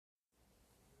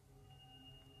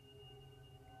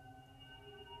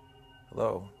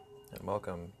Hello, and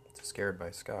welcome to Scared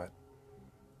by Scott.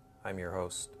 I'm your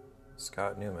host,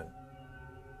 Scott Newman.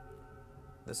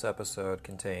 This episode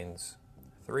contains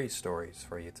 3 stories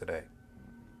for you today.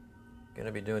 Going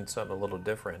to be doing something a little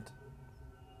different.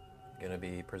 Going to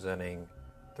be presenting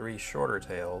 3 shorter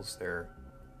tales. They're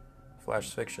flash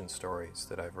fiction stories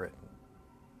that I've written.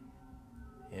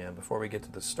 And before we get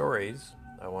to the stories,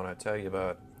 I want to tell you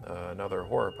about another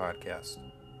horror podcast.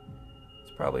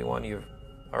 It's probably one you've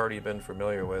already been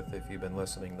familiar with if you've been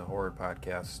listening to horror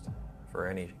podcasts for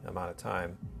any amount of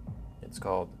time. It's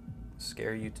called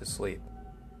Scare You to Sleep,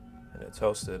 and it's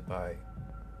hosted by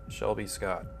Shelby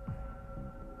Scott.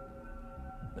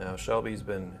 Now, Shelby's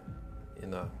been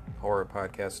in the horror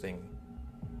podcasting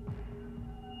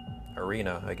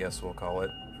arena, I guess we'll call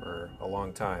it, for a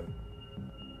long time.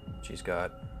 She's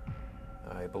got,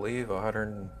 I believe,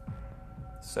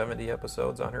 170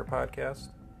 episodes on her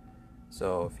podcast.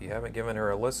 So if you haven't given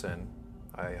her a listen,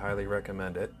 I highly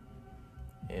recommend it.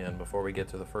 And before we get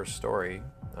to the first story,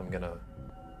 I'm going to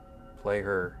play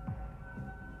her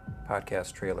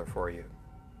podcast trailer for you.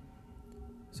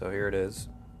 So here it is,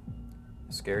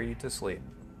 Scare You to Sleep.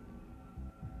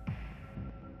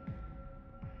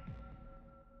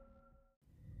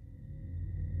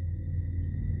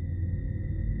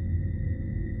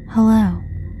 Hello,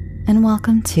 and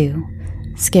welcome to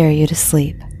Scare You to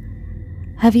Sleep.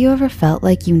 Have you ever felt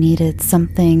like you needed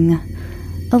something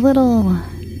a little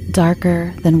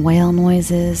darker than whale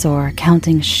noises or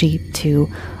counting sheep to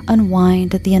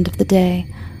unwind at the end of the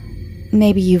day?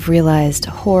 Maybe you've realized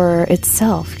horror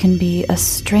itself can be a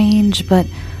strange but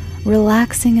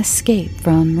relaxing escape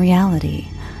from reality.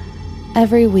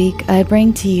 Every week I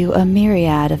bring to you a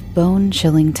myriad of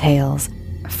bone-chilling tales,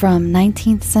 from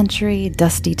 19th century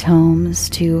dusty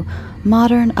tomes to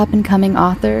modern up-and-coming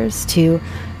authors to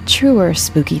truer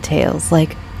spooky tales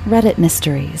like Reddit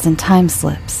mysteries and time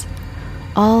slips,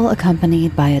 all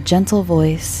accompanied by a gentle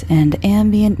voice and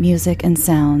ambient music and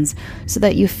sounds so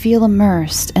that you feel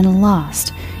immersed and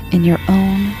lost in your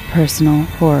own personal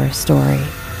horror story.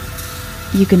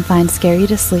 You can find Scare You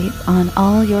to Sleep on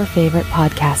all your favorite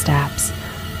podcast apps.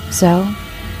 So,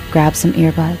 grab some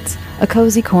earbuds, a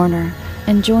cozy corner,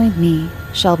 and join me,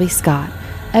 Shelby Scott,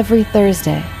 every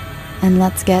Thursday, and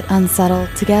let's get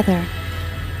unsettled together.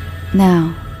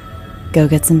 Now, go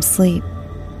get some sleep.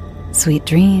 Sweet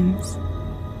dreams.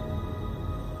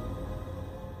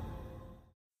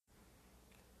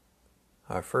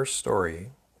 Our first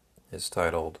story is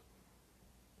titled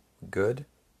Good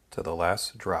to the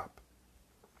Last Drop.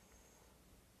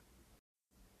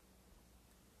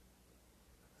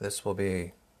 This will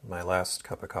be my last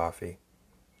cup of coffee.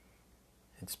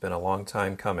 It's been a long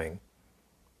time coming,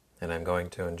 and I'm going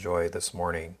to enjoy this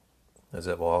morning, as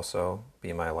it will also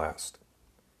be my last.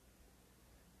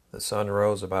 The sun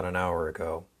rose about an hour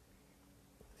ago,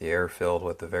 the air filled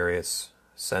with the various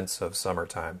scents of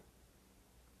summertime.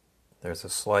 There's a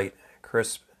slight,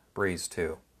 crisp breeze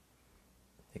too.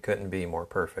 It couldn't be more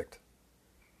perfect.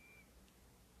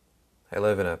 I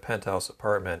live in a penthouse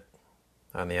apartment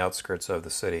on the outskirts of the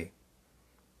city.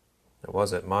 It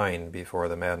wasn't mine before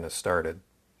the madness started,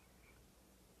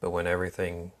 but when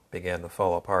everything began to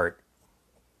fall apart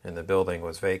and the building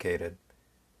was vacated,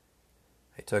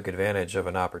 I took advantage of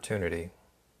an opportunity.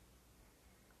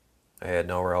 I had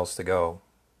nowhere else to go,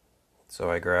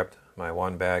 so I grabbed my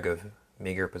one bag of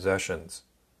meager possessions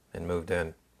and moved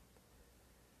in.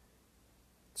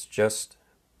 It's just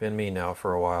been me now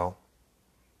for a while.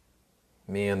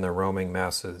 Me and the roaming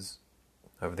masses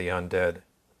of the undead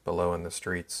below in the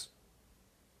streets.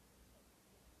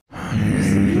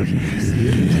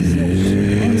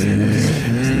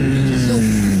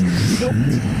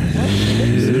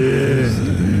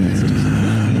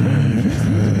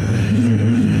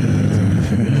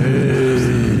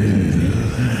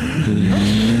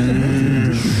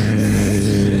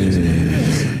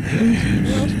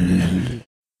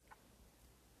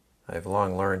 I've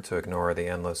long learned to ignore the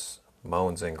endless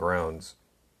moans and groans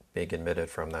being emitted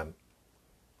from them.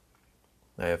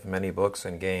 I have many books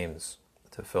and games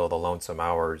to fill the lonesome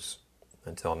hours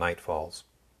until night falls.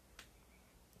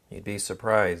 You'd be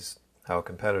surprised how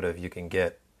competitive you can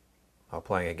get while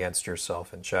playing against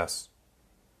yourself in chess.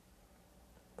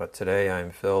 But today I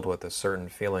am filled with a certain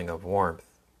feeling of warmth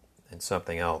and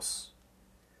something else,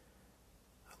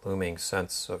 a looming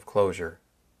sense of closure.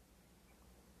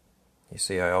 You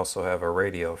see, I also have a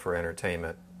radio for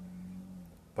entertainment,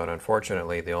 but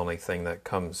unfortunately the only thing that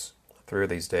comes through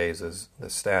these days is the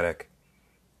static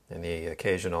and the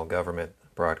occasional government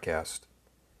broadcast.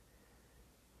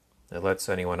 It lets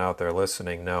anyone out there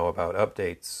listening know about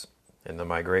updates in the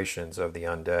migrations of the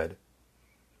undead.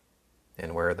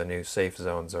 and where the new safe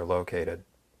zones are located.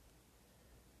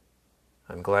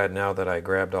 I'm glad now that I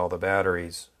grabbed all the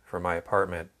batteries for my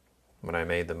apartment when I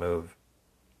made the move,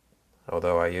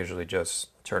 although I usually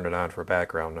just turn it on for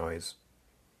background noise.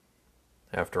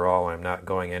 After all, I'm not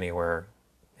going anywhere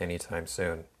anytime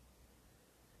soon.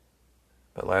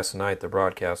 But last night the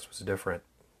broadcast was different.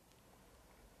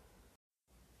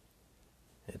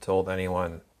 It told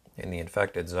anyone in the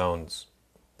infected zones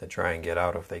to try and get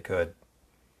out if they could.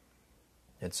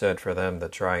 It said for them to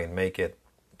try and make it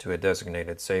to a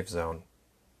designated safe zone.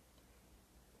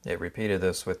 It repeated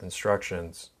this with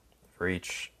instructions for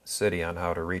each city on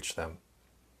how to reach them.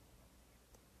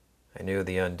 I knew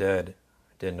the undead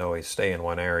didn't always stay in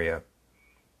one area,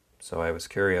 so I was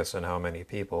curious on how many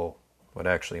people would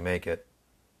actually make it.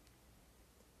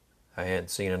 I hadn't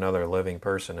seen another living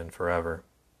person in forever.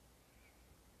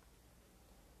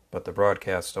 But the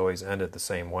broadcast always ended the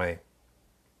same way.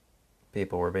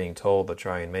 People were being told to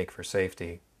try and make for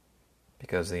safety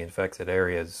because the infected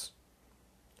areas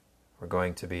were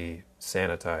going to be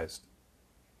sanitized.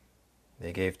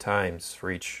 They gave times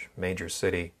for each major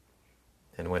city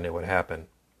and when it would happen.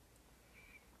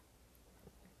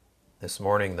 This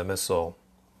morning the missile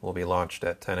will be launched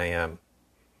at 10 a.m.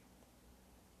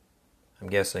 I'm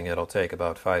guessing it'll take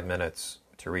about 5 minutes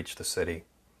to reach the city.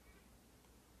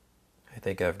 I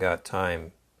think I've got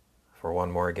time for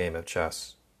one more game of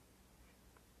chess.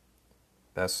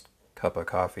 Best cup of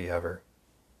coffee ever.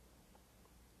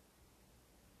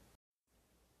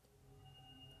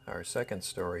 Our second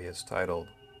story is titled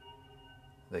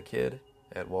The Kid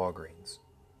at Walgreens.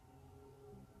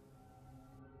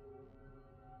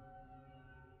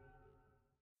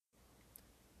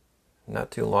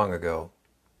 Not too long ago,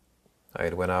 I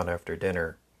had went out after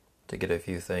dinner to get a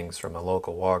few things from a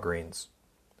local Walgreens,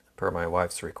 per my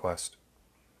wife's request.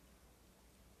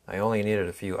 I only needed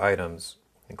a few items,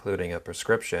 including a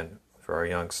prescription for our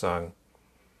young son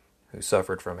who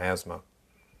suffered from asthma.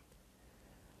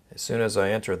 As soon as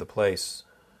I entered the place,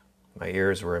 my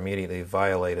ears were immediately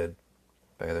violated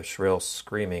by the shrill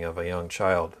screaming of a young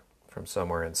child from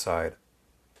somewhere inside.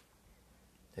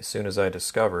 As soon as I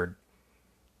discovered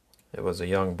it was a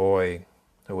young boy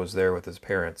who was there with his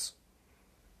parents.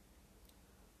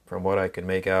 From what I could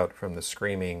make out from the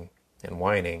screaming and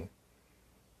whining,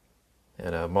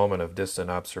 in a moment of distant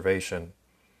observation,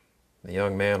 the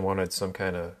young man wanted some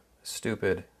kind of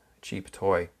stupid, cheap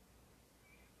toy.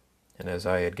 And as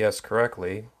I had guessed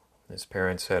correctly, his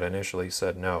parents had initially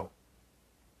said no.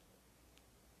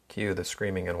 Cue the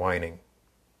screaming and whining.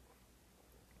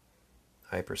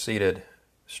 I proceeded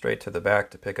straight to the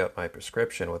back to pick up my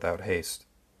prescription without haste.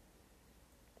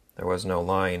 There was no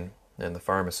line, and the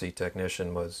pharmacy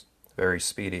technician was very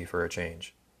speedy for a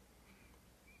change.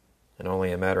 In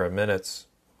only a matter of minutes,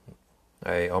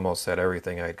 I almost had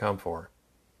everything I'd come for.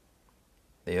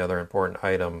 The other important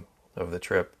item of the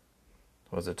trip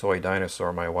was a toy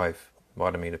dinosaur my wife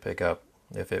wanted me to pick up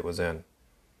if it was in.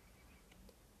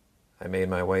 I made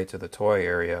my way to the toy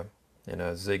area in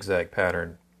a zigzag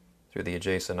pattern through the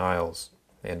adjacent aisles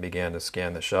and began to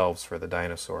scan the shelves for the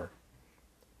dinosaur.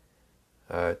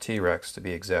 A T-Rex to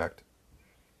be exact.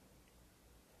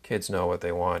 Kids know what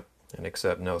they want and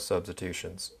accept no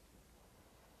substitutions.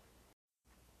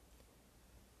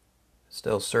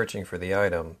 Still searching for the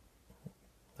item,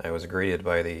 I was greeted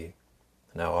by the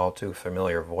now all too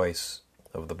familiar voice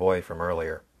of the boy from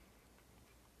earlier.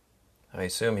 I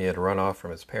assume he had run off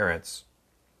from his parents,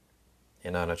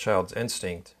 and on a child's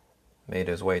instinct, made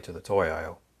his way to the toy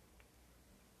aisle.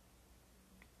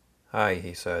 "Hi,"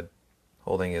 he said,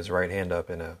 holding his right hand up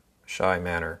in a shy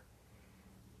manner.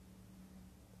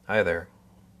 "Hi there.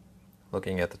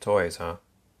 Looking at the toys, huh?"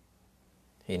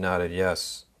 He nodded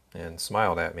yes, and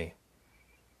smiled at me.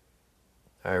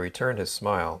 I returned his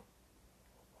smile.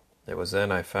 It was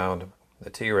then I found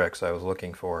the T-Rex I was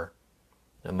looking for,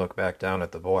 and looked back down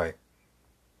at the boy.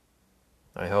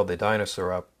 I held the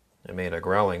dinosaur up and made a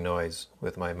growling noise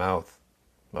with my mouth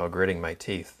while gritting my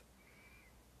teeth,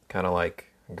 kind of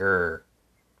like grr.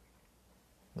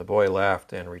 The boy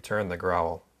laughed and returned the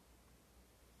growl.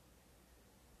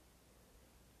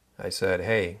 I said,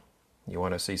 "Hey, you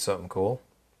want to see something cool?"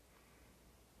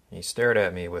 He stared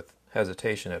at me with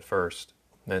hesitation at first,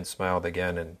 then smiled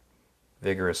again and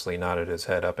vigorously nodded his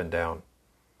head up and down.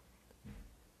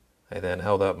 I then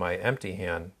held up my empty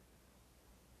hand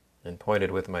and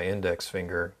pointed with my index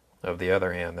finger of the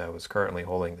other hand that was currently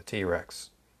holding the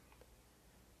T-Rex.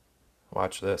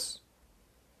 "Watch this."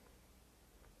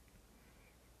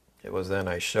 It was then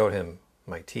I showed him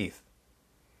my teeth,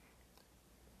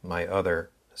 my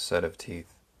other set of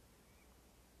teeth,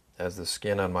 as the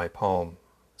skin on my palm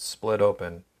split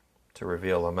open to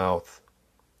reveal a mouth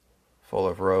full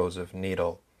of rows of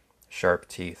needle, sharp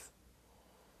teeth.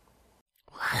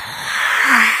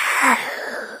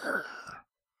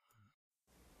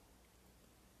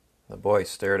 The boy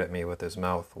stared at me with his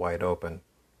mouth wide open.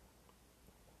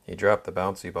 He dropped the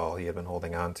bouncy ball he had been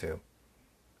holding on to.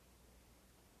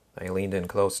 I leaned in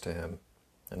close to him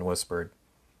and whispered,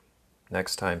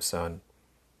 "Next time, son,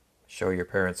 show your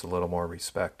parents a little more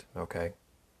respect, okay?"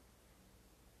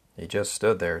 He just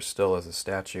stood there, still as a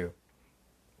statue,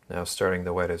 now starting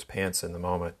to wet his pants in the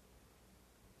moment.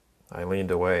 I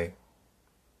leaned away.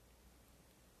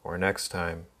 "Or next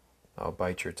time, I'll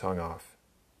bite your tongue off."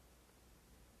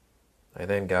 I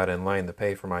then got in line to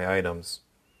pay for my items,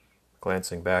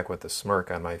 glancing back with a smirk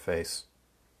on my face.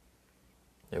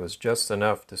 It was just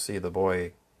enough to see the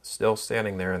boy still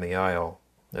standing there in the aisle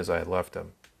as I had left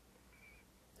him.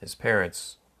 His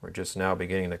parents were just now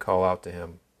beginning to call out to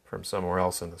him from somewhere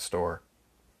else in the store.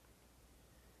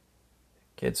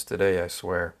 Kids today, I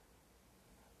swear.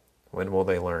 When will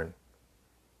they learn?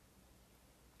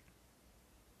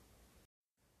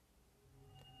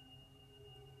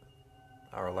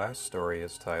 Our last story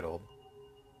is titled,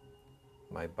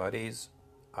 My Buddy's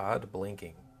Odd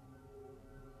Blinking.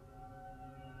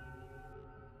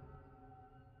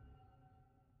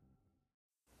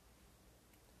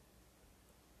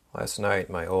 Last night,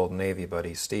 my old Navy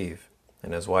buddy Steve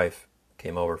and his wife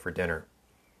came over for dinner.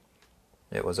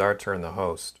 It was our turn to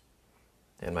host,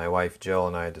 and my wife Jill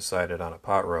and I decided on a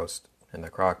pot roast in the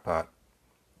crock pot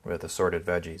with assorted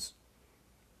veggies.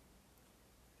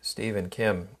 Steve and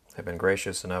Kim had been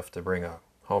gracious enough to bring a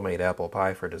homemade apple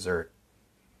pie for dessert.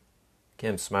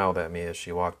 Kim smiled at me as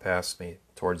she walked past me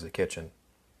towards the kitchen.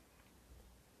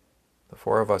 The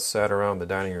four of us sat around the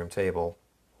dining room table,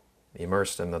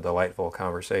 immersed in the delightful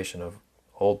conversation of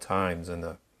old times and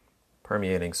the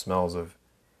permeating smells of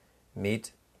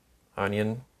meat,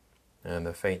 onion, and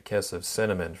the faint kiss of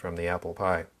cinnamon from the apple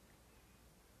pie.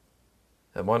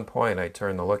 At one point I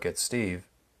turned to look at Steve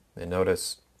and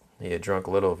noticed he had drunk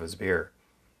little of his beer.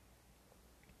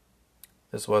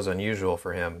 This was unusual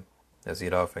for him, as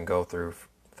he'd often go through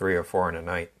 3 or 4 in a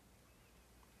night.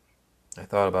 I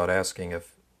thought about asking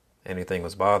if anything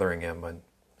was bothering him when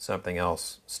something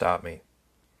else stopped me.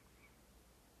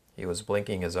 He was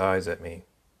blinking his eyes at me,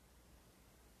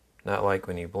 not like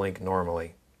when you blink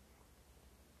normally,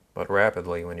 but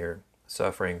rapidly when you're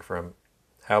suffering from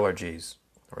allergies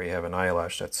or you have an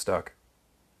eyelash that's stuck.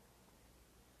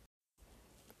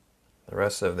 The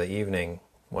rest of the evening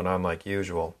went on like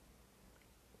usual.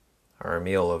 Our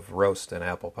meal of roast and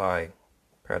apple pie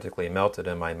practically melted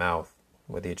in my mouth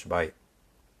with each bite.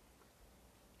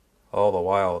 All the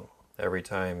while, every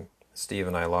time Steve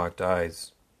and I locked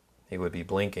eyes, he would be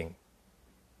blinking,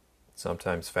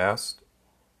 sometimes fast,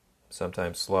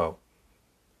 sometimes slow.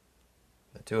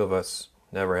 The two of us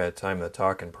never had time to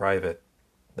talk in private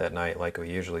that night like we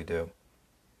usually do.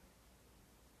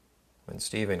 When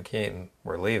Steve and Kim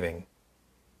were leaving,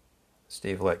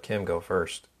 Steve let Kim go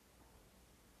first.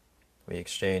 We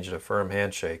exchanged a firm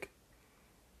handshake,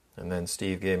 and then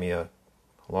Steve gave me a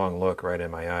long look right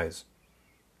in my eyes.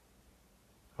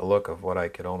 A look of what I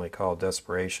could only call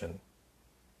desperation.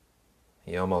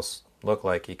 He almost looked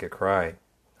like he could cry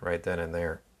right then and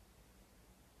there.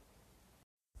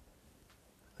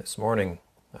 This morning,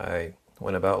 I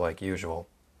went about like usual.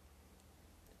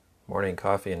 Morning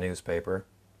coffee and newspaper,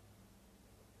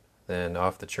 then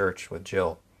off to church with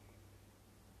Jill.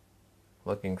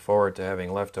 Looking forward to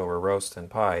having leftover roast and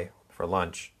pie for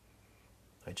lunch,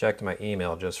 I checked my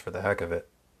email just for the heck of it.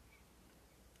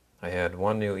 I had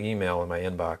one new email in my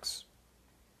inbox.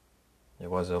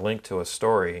 It was a link to a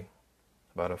story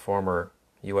about a former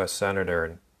U.S. Senator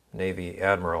and Navy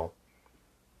Admiral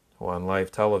who on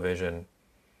live television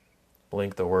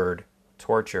blinked the word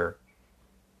torture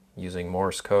using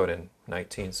Morse code in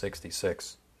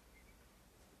 1966.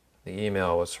 The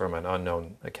email was from an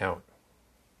unknown account.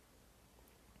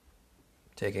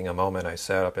 Taking a moment, I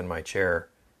sat up in my chair,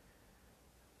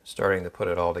 starting to put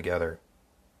it all together.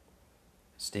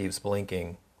 Steve's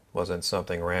blinking wasn't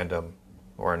something random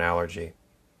or an allergy.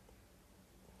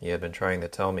 He had been trying to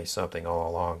tell me something all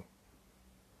along.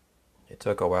 It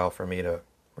took a while for me to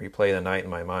replay the night in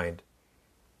my mind.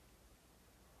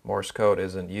 Morse code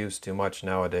isn't used too much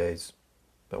nowadays,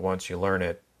 but once you learn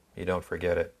it, you don't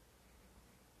forget it.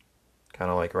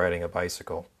 Kind of like riding a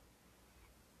bicycle.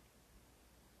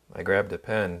 I grabbed a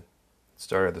pen and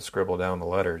started to scribble down the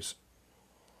letters.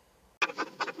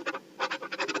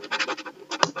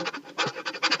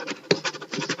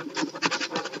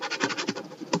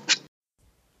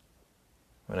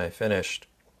 When I finished,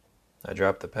 I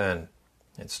dropped the pen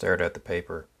and stared at the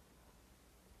paper,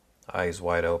 eyes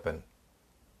wide open.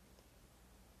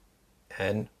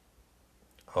 NOTKIMHELP.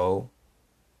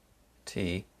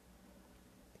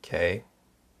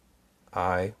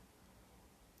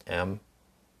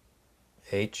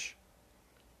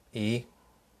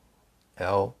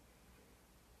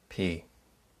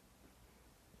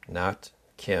 Not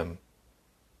Kim.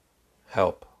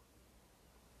 Help.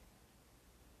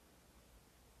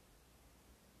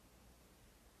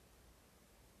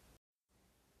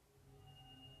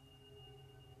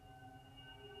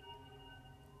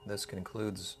 This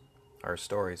concludes our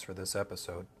stories for this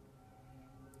episode.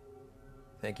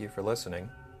 Thank you for listening.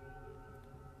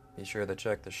 Be sure to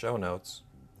check the show notes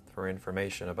for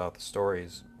information about the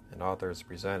stories and authors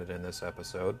presented in this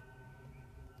episode.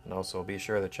 And also be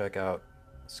sure to check out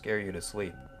Scare You to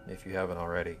Sleep if you haven't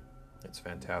already. It's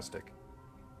fantastic.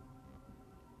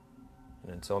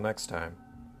 And until next time,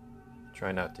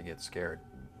 try not to get scared.